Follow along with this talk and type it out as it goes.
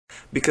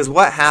because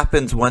what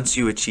happens once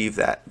you achieve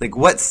that? Like,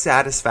 what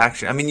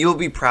satisfaction? I mean, you'll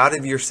be proud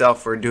of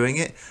yourself for doing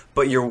it,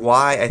 but your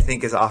why, I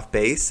think, is off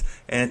base,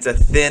 and it's a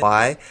thin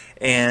why,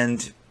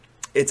 and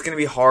it's going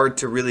to be hard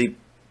to really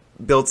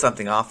build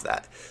something off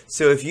that.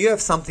 So if you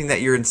have something that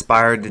you're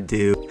inspired to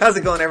do, how's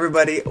it going,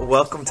 everybody?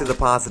 Welcome to the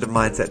Positive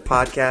Mindset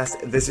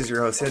Podcast. This is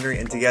your host, Henry,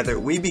 and together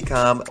we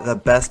become the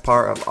best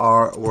part of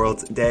our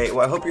world's day.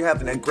 Well, I hope you're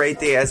having a great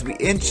day as we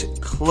inch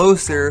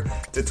closer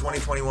to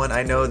 2021.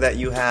 I know that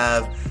you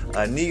have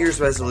New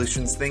Year's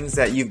resolutions, things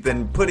that you've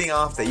been putting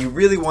off that you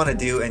really want to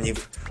do, and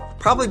you've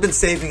probably been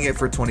saving it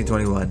for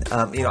 2021.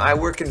 I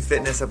work in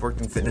fitness. I've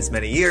worked in fitness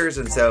many years,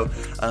 and so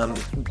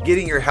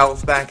getting your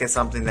health back is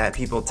something that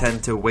people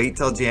tend to wait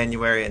till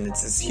January, and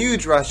it's this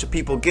huge rush of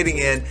people getting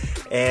in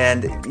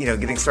and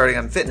getting started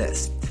on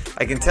fitness.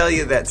 I can tell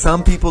you that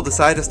some people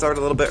decide to start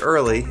a little bit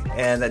early,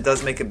 and that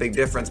does make a big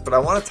difference. But I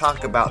want to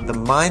talk about the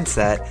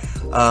mindset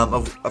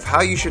of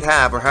how you should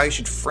have, or how you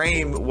should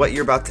frame what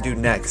you're about to do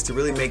next to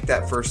really make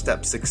that first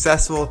step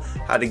successful,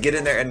 how to get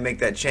in there and make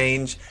that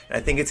change. And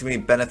I think it's going to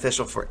be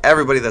beneficial for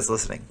everybody that's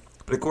listening.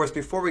 But of course,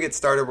 before we get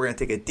started, we're going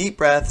to take a deep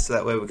breath so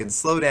that way we can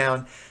slow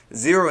down,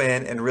 zero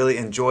in, and really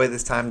enjoy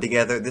this time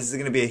together. This is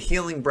going to be a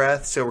healing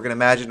breath. So we're going to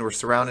imagine we're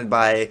surrounded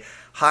by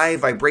high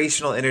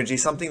vibrational energy,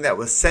 something that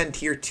was sent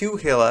here to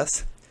heal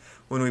us.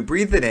 When we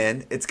breathe it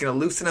in, it's going to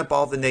loosen up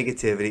all the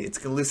negativity. It's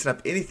going to loosen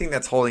up anything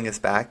that's holding us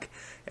back.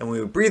 And when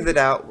we breathe it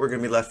out, we're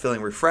going to be left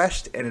feeling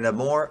refreshed and in a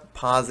more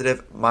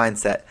positive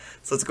mindset.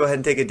 So let's go ahead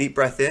and take a deep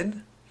breath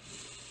in.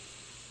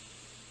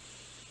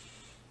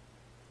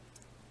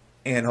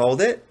 And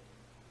hold it.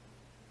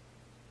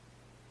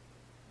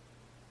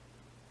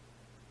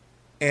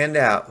 And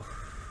out.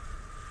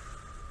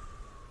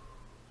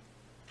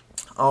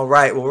 All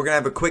right, well, we're going to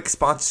have a quick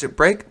sponsorship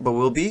break, but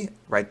we'll be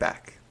right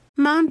back.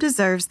 Mom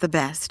deserves the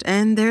best,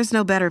 and there's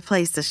no better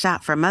place to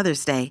shop for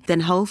Mother's Day than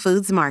Whole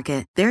Foods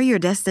Market. They're your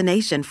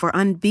destination for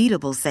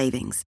unbeatable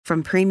savings,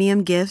 from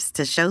premium gifts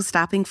to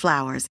show-stopping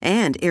flowers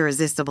and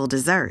irresistible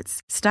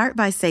desserts. Start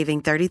by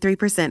saving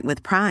 33%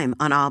 with Prime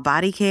on all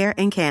body care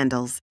and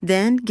candles.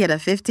 Then get a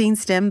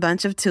 15-stem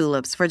bunch of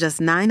tulips for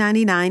just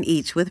 $9.99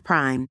 each with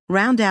Prime.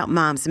 Round out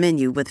Mom's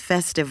menu with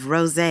festive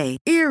rosé,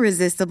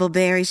 irresistible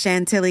berry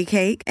chantilly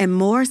cake, and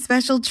more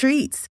special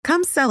treats.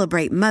 Come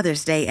celebrate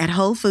Mother's Day at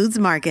Whole Foods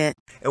Market.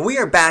 And we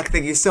are back.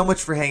 Thank you so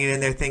much for hanging in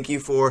there. Thank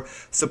you for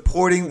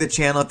supporting the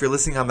channel. If you're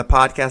listening on the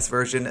podcast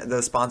version,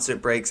 those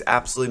sponsored breaks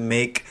absolutely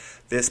make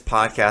this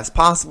podcast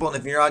possible. And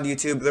if you're on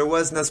YouTube, there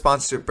was no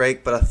sponsorship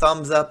break, but a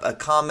thumbs up, a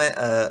comment,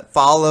 a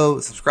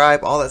follow,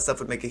 subscribe, all that stuff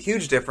would make a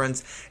huge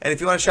difference. And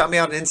if you want to shout me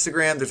out on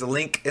Instagram, there's a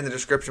link in the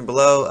description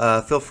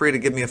below. Feel free to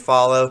give me a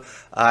follow.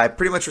 I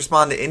pretty much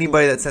respond to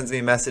anybody that sends me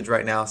a message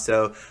right now.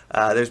 So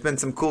there's been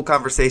some cool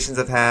conversations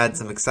I've had,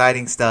 some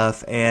exciting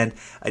stuff. And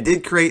I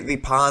did create the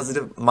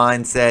Positive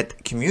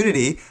Mindset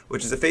Community,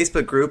 which is a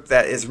Facebook group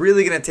that is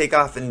really going to take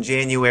off in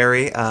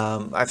January.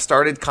 I've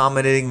started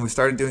commenting. We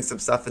started doing some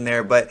stuff in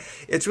there, but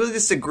it's really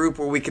just a group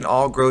where we can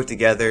all grow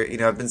together.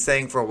 I've been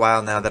saying for a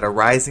while now that a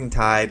rising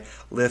tide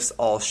lifts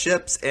all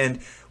ships, and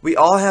we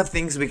all have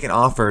things we can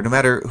offer. No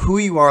matter who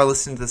you are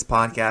listening to this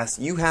podcast,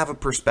 you have a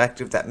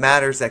perspective that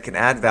matters, that can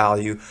add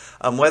value,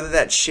 whether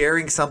that's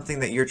sharing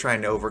something that you're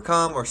trying to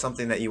overcome or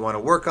something that you want to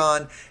work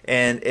on,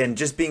 and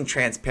just being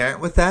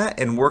transparent with that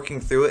and working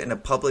through it in a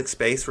public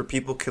space where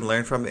people can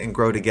learn from it and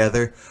grow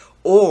together.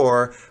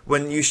 Or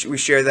when we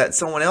share that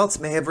someone else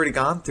may have already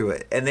gone through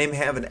it and they may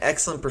have an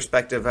excellent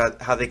perspective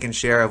of how they can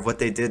share of what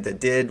they did that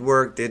did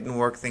work, didn't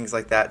work, things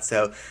like that.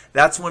 So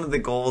that's one of the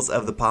goals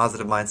of the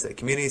Positive Mindset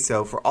Community.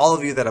 So for all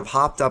of you that have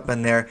hopped up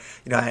in there,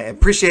 I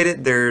appreciate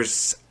it.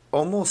 There's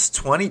almost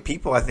 20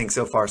 people, I think,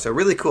 so far. So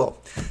really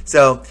cool.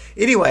 So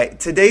anyway,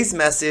 today's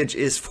message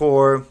is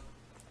for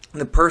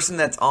the person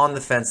that's on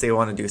the fence, they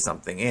want to do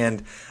something.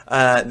 And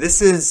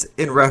this is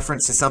in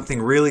reference to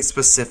something really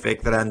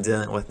specific that I'm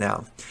dealing with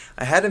now.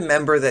 I had a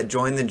member that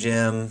joined the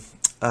gym.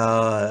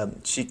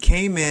 She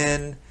came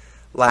in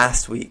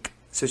last week.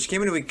 So she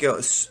came in a week ago.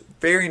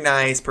 Very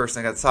nice person.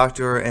 I got to talk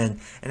to her and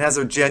has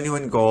a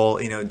genuine goal,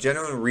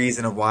 genuine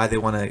reason of why they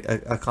want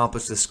to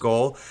accomplish this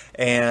goal.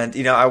 And,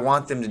 I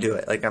want them to do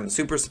it. Like, I'm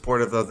super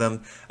supportive of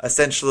them.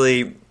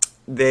 Essentially,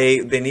 they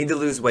need to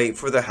lose weight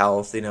for their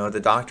health. The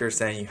doctor is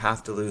saying you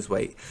have to lose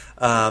weight.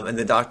 And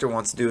the doctor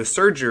wants to do a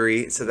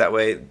surgery so that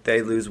way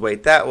they lose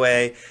weight that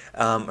way.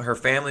 Her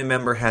family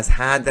member has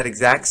had that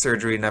exact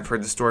surgery, and I've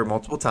heard the story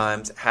multiple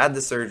times, had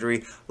the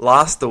surgery,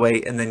 lost the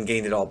weight, and then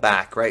gained it all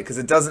back, right? Because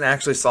it doesn't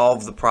actually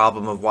solve the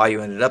problem of why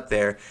you ended up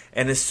there.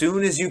 And as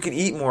soon as you can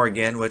eat more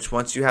again, which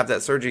once you have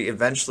that surgery,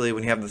 eventually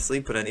when you have the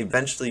sleep put in,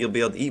 eventually you'll be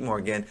able to eat more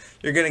again,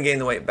 you're going to gain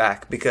the weight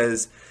back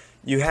because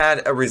you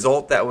had a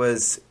result that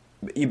was,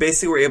 you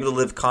basically were able to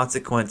live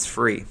consequence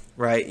free,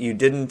 right? You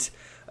didn't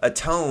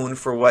atone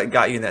for what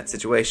got you in that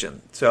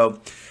situation. So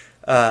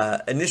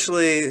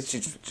initially she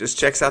just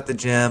checks out the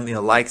gym,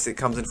 likes it,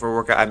 comes in for a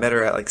workout. I met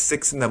her at like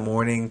 6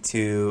 a.m.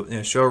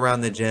 to show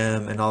around the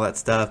gym and all that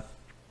stuff.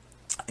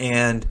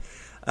 And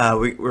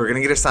we were going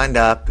to get her signed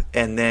up,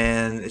 and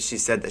then she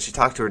said that she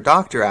talked to her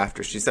doctor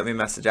after. She sent me a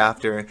message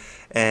after,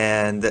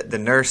 and the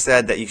nurse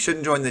said that you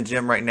shouldn't join the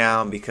gym right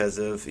now because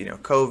of,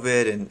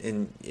 COVID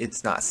and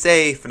it's not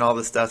safe and all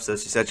this stuff. So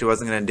she said she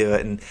wasn't going to do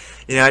it. And,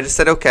 I just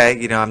said,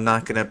 okay, I'm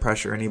not going to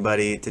pressure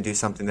anybody to do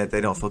something that they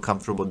don't feel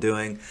comfortable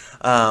doing.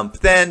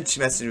 But then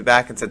she messaged me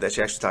back and said that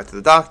she actually talked to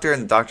the doctor,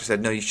 and the doctor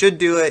said, no, you should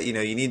do it. You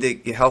need to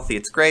get healthy.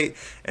 It's great.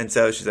 And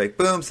so she's like,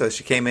 boom. So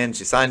she came in,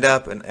 she signed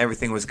up, and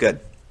everything was good.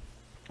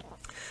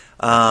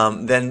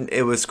 Then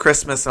it was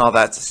Christmas and all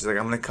that, so she's like,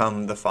 I'm going to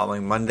come the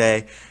following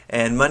Monday.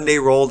 And Monday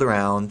rolled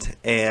around,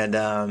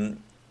 and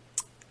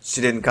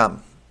she didn't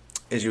come.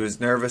 And she was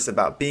nervous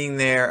about being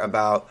there,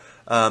 about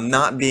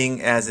not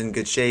being as in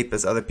good shape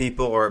as other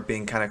people, or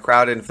being kind of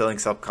crowded and feeling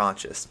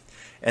self-conscious.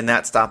 And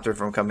that stopped her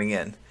from coming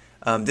in.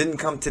 Didn't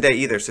come today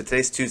either, so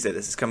today's Tuesday.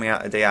 This is coming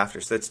out a day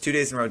after, so that's 2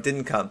 days in a row,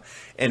 didn't come.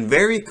 And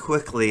very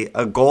quickly,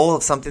 a goal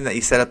of something that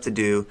you set up to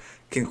do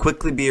can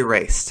quickly be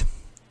erased.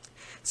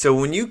 So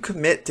when you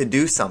commit to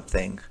do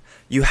something,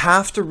 you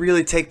have to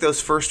really take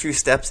those first few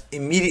steps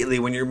immediately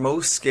when you're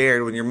most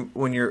scared,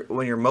 when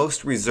you're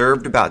most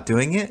reserved about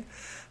doing it,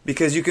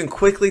 because you can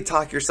quickly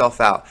talk yourself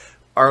out.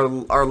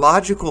 Our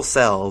logical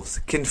selves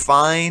can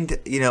find,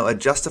 a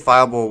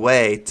justifiable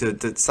way to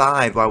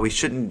decide why we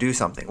shouldn't do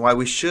something, why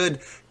we should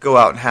go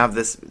out and have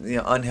this,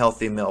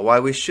 unhealthy meal, why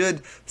we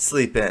should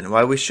sleep in,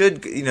 why we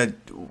should,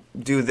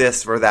 do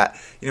this or that.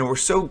 We're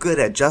so good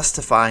at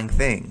justifying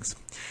things.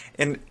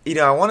 And,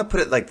 I want to put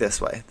it like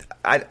this way.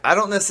 I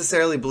don't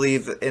necessarily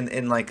believe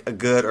in like a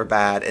good or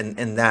bad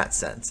in that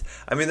sense.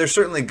 I mean, there's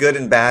certainly good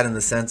and bad in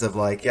the sense of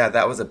like, yeah,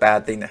 that was a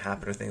bad thing that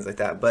happened or things like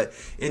that. But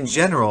in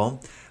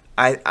general,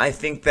 I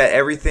think that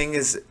everything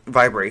is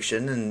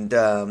vibration, and,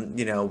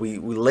 we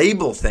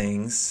label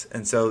things.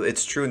 And so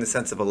it's true in the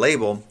sense of a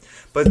label.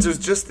 But there's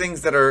just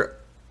things that are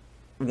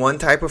one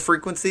type of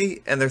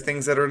frequency, and there are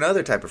things that are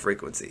another type of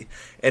frequency.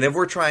 And if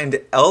we're trying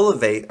to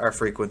elevate our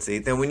frequency,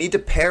 then we need to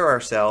pair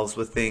ourselves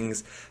with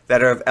things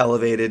that are of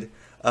elevated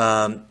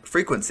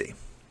frequency.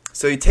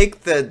 So you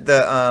take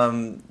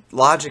the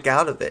logic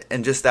out of it,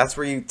 and just that's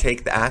where you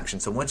take the action.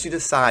 So once you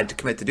decide to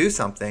commit to do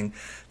something,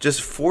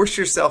 just force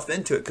yourself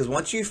into it, because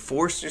once you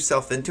force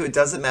yourself into it, it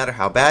doesn't matter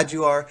how bad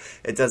you are.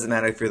 It doesn't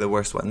matter if you're the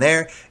worst one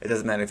there. It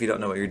doesn't matter if you don't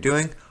know what you're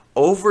doing.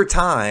 Over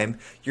time,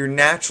 you're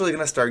naturally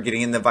going to start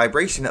getting in the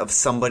vibration of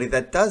somebody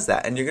that does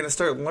that. And you're going to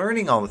start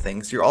learning all the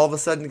things. You're all of a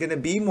sudden going to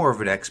be more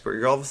of an expert.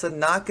 You're all of a sudden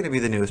not going to be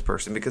the newest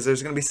person, because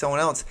there's going to be someone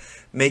else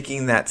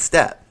making that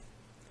step.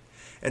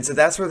 And so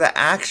that's where the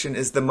action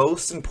is the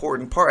most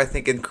important part, I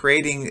think, in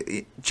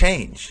creating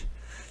change.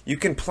 You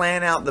can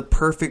plan out the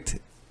perfect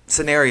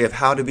scenario of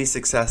how to be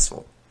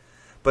successful.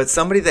 But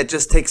somebody that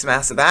just takes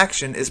massive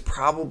action is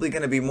probably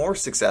going to be more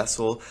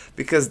successful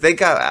because they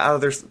got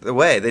out of their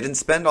way. They didn't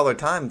spend all their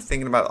time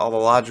thinking about all the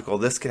logical,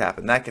 this could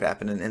happen, that could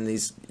happen, and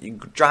these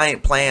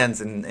giant plans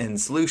and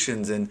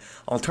solutions and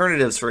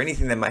alternatives for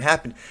anything that might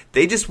happen.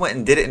 They just went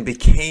and did it and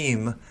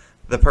became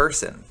the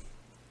person.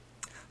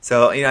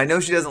 So, I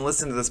know she doesn't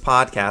listen to this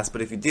podcast,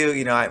 but if you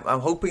do, I'm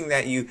hoping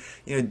that you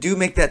do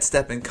make that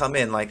step and come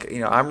in. Like,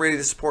 I'm ready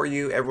to support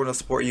you. Everyone will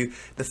support you.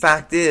 The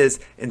fact is,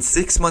 in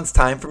 6 months'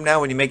 time from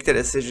now, when you make that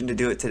decision to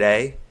do it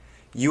today,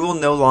 you will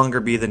no longer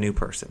be the new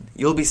person.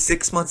 You'll be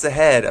 6 months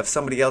ahead of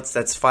somebody else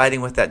that's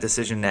fighting with that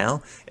decision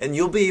now. And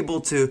you'll be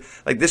able to,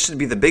 this should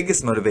be the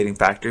biggest motivating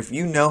factor. If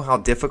you know how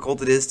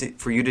difficult it is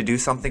for you to do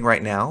something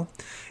right now,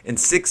 in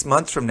 6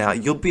 months from now,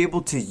 you'll be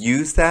able to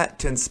use that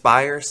to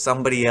inspire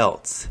somebody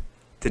else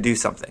to do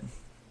something.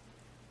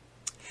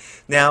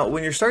 Now,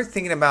 when you start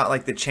thinking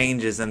about the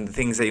changes and the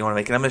things that you want to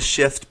make, and I'm going to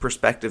shift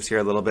perspectives here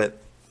a little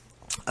bit.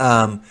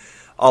 A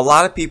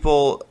lot of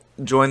people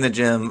join the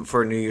gym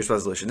for a New Year's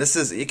resolution.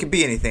 It could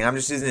be anything. I'm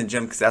just using the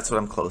gym because that's what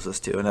I'm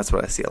closest to, and that's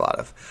what I see a lot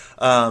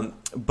of.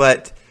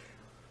 But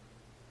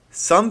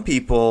some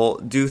people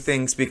do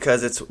things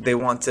because they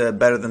want to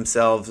better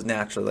themselves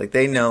naturally.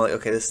 They know,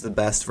 okay, this is the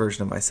best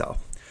version of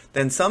myself.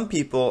 Then some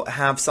people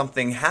have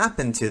something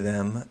happen to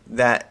them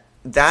that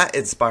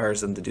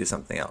inspires them to do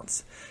something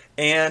else.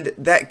 And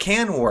that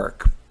can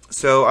work.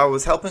 So I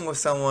was helping with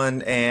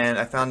someone, and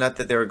I found out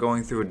that they were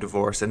going through a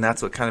divorce, and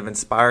that's what kind of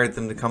inspired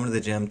them to come to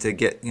the gym to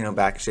get,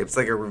 back in shape. It's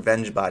like a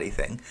revenge body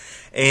thing.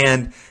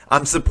 And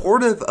I'm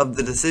supportive of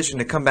the decision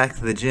to come back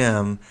to the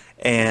gym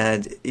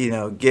and,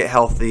 get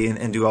healthy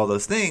and do all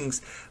those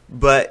things.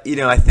 But,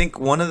 I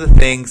think one of the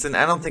things, and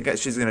I don't think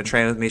she's going to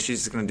train with me. She's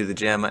just going to do the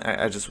gym.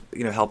 I just,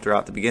 helped her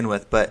out to begin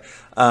with. But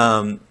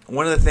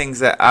one of the things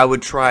that I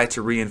would try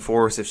to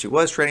reinforce if she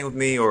was training with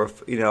me, or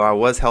if, I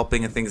was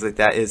helping and things like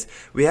that, is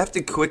we have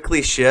to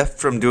quickly shift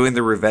from doing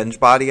the revenge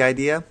body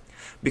idea.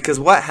 Because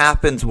what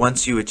happens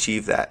once you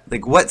achieve that?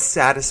 What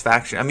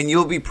satisfaction? I mean,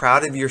 you'll be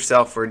proud of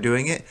yourself for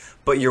doing it,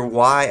 but your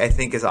why, I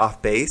think, is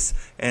off base.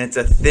 And it's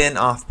a thin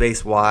off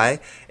base why.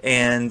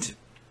 And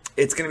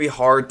it's going to be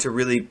hard to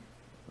really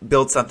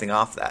build something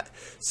off that.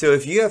 So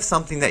if you have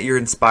something that you're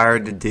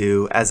inspired to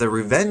do as a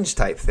revenge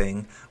type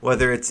thing,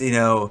 whether it's,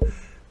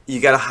 you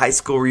got a high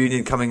school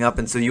reunion coming up,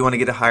 and so you want to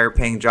get a higher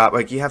paying job.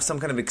 Like, you have some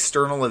kind of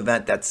external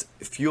event that's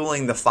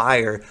fueling the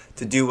fire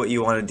to do what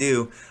you want to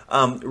do.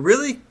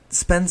 Really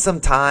spend some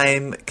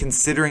time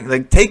considering,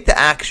 like, take the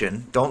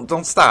action.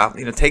 Don't stop.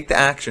 Take the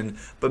action,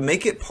 but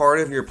make it part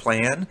of your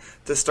plan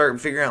to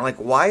start figuring out, like,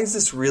 why is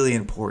this really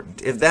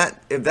important? If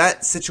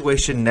that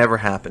situation never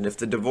happened, if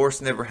the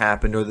divorce never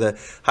happened, or the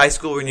high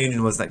school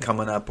reunion wasn't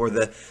coming up, or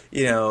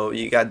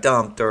you got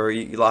dumped, or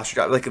you lost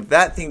your job, like, if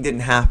that thing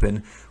didn't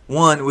happen,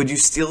 one, would you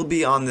still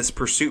be on this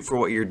pursuit for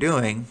what you're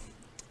doing?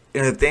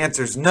 And if the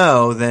answer is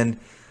no,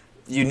 then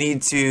you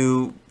need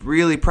to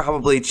really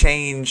probably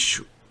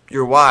change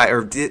your why,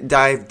 or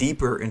dive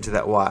deeper into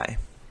that why.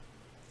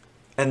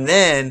 And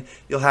then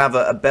you'll have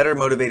a better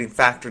motivating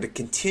factor to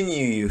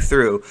continue you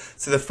through.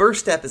 So the first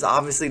step is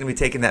obviously going to be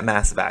taking that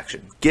massive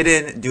action. Get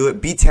in, do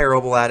it, be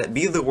terrible at it,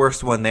 be the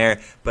worst one there,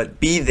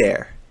 but be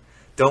there.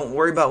 Don't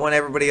worry about what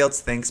everybody else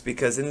thinks,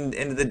 because in the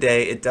end of the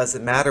day, it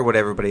doesn't matter what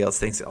everybody else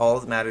thinks. All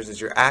that matters is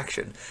your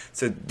action.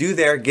 So do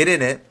there, get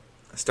in it,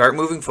 start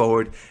moving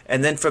forward,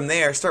 and then from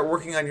there, start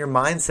working on your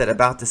mindset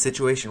about the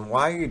situation.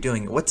 Why are you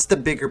doing it? What's the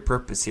bigger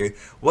purpose here?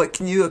 What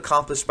can you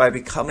accomplish by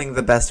becoming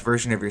the best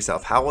version of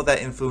yourself? How will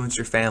that influence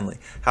your family?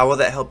 How will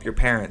that help your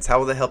parents? How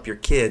will that help your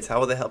kids? How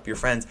will that help your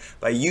friends?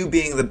 By you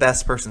being the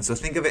best person. So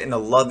think of it in a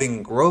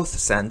loving growth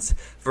sense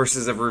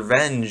versus a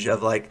revenge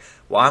of, like,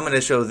 well, I'm going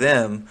to show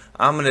them,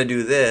 I'm going to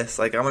do this,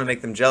 like, I'm going to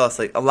make them jealous.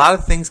 Like, a lot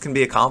of things can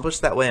be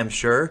accomplished that way, I'm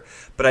sure,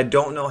 but I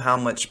don't know how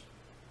much,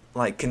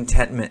 like,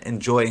 contentment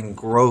and joy and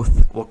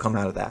growth will come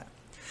out of that.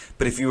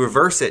 But if you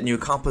reverse it and you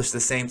accomplish the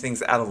same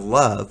things out of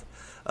love,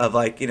 of,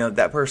 like,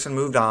 that person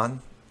moved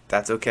on,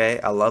 that's okay,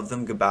 I love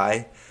them,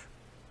 goodbye.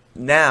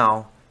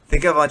 Now,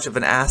 think of how much of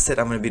an asset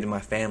I'm going to be to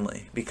my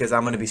family, because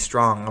I'm going to be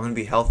strong, I'm going to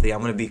be healthy,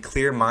 I'm going to be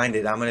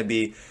clear-minded, I'm going to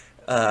be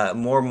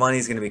more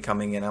money's going to be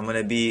coming in. I'm going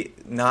to be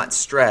not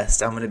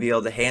stressed. I'm going to be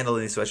able to handle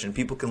any situation.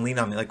 People can lean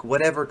on me, like,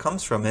 whatever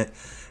comes from it.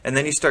 And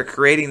then you start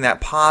creating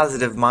that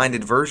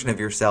positive-minded version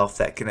of yourself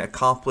that can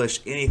accomplish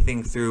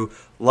anything through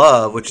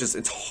love, which is,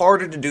 it's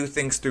harder to do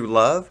things through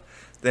love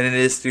than it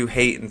is through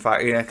hate and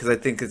fire, because I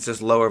think it's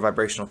just lower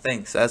vibrational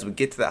things. So as we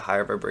get to that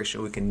higher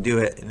vibration, we can do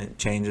it, and it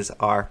changes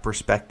our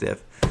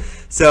perspective.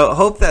 So I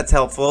hope that's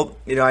helpful.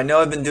 I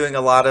know I've been doing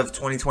a lot of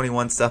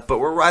 2021 stuff, but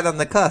we're right on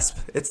the cusp.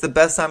 It's the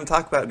best time to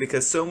talk about it,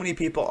 because so many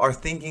people are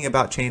thinking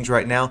about change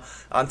right now.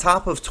 On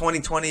top of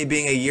 2020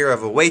 being a year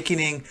of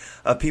awakening,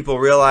 of people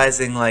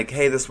realizing, like,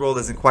 hey, this world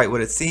isn't quite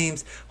what it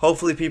seems.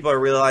 Hopefully people are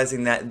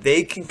realizing that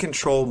they can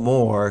control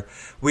more.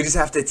 We just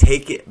have to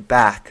take it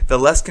back. The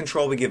less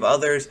control we give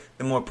others,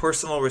 the more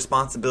personal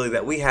responsibility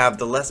that we have,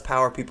 the less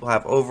power people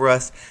have over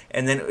us.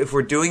 And then if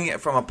we're doing it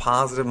from a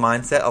positive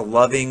mindset, a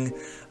loving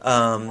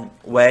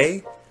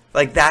way,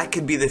 like, that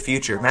could be the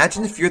future.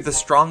 Imagine if you're the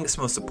strongest,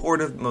 most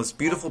supportive, most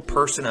beautiful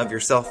person of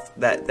yourself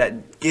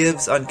that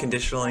gives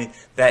unconditionally,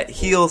 that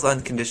heals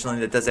unconditionally,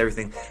 that does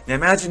everything. Now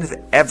imagine if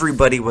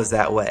everybody was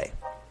that way.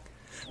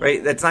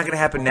 Right? That's not going to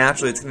happen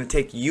naturally. It's going to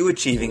take you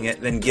achieving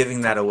it, then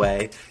giving that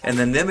away, and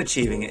then them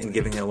achieving it and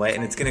giving it away,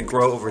 and it's going to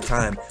grow over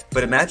time.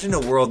 But imagine a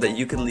world that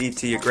you could leave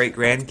to your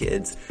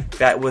great-grandkids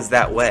that was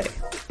that way,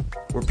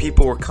 where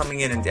people were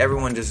coming in and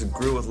everyone just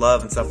grew with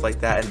love and stuff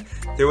like that, and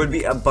there would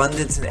be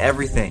abundance in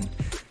everything.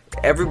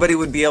 Everybody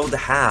would be able to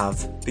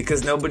have,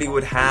 because nobody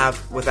would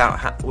have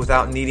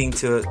without needing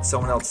to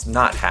someone else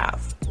not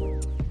have.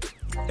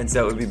 And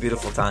so it would be a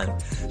beautiful time.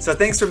 So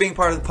thanks for being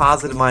part of the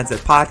Positive Mindset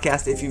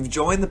Podcast. If you've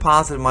joined the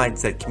Positive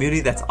Mindset community,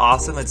 that's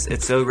awesome.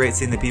 It's so great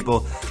seeing the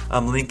people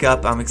link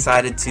up. I'm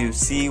excited to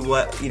see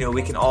what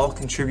we can all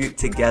contribute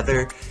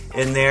together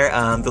in there.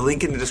 The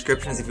link in the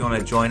description is if you want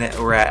to join it.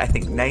 We're at, I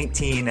think,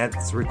 19 at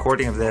the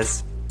recording of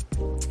this.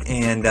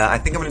 And I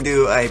think I'm going to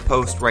do a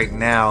post right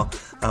now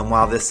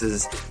while this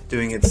is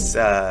doing its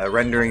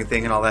rendering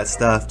thing and all that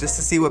stuff, just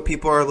to see what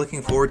people are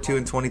looking forward to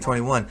in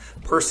 2021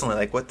 personally,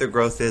 like what their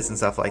growth is and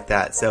stuff like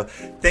that. So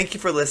thank you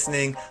for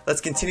listening.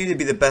 Let's continue to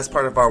be the best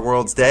part of our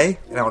world's day,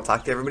 and I will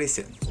talk to everybody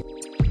soon.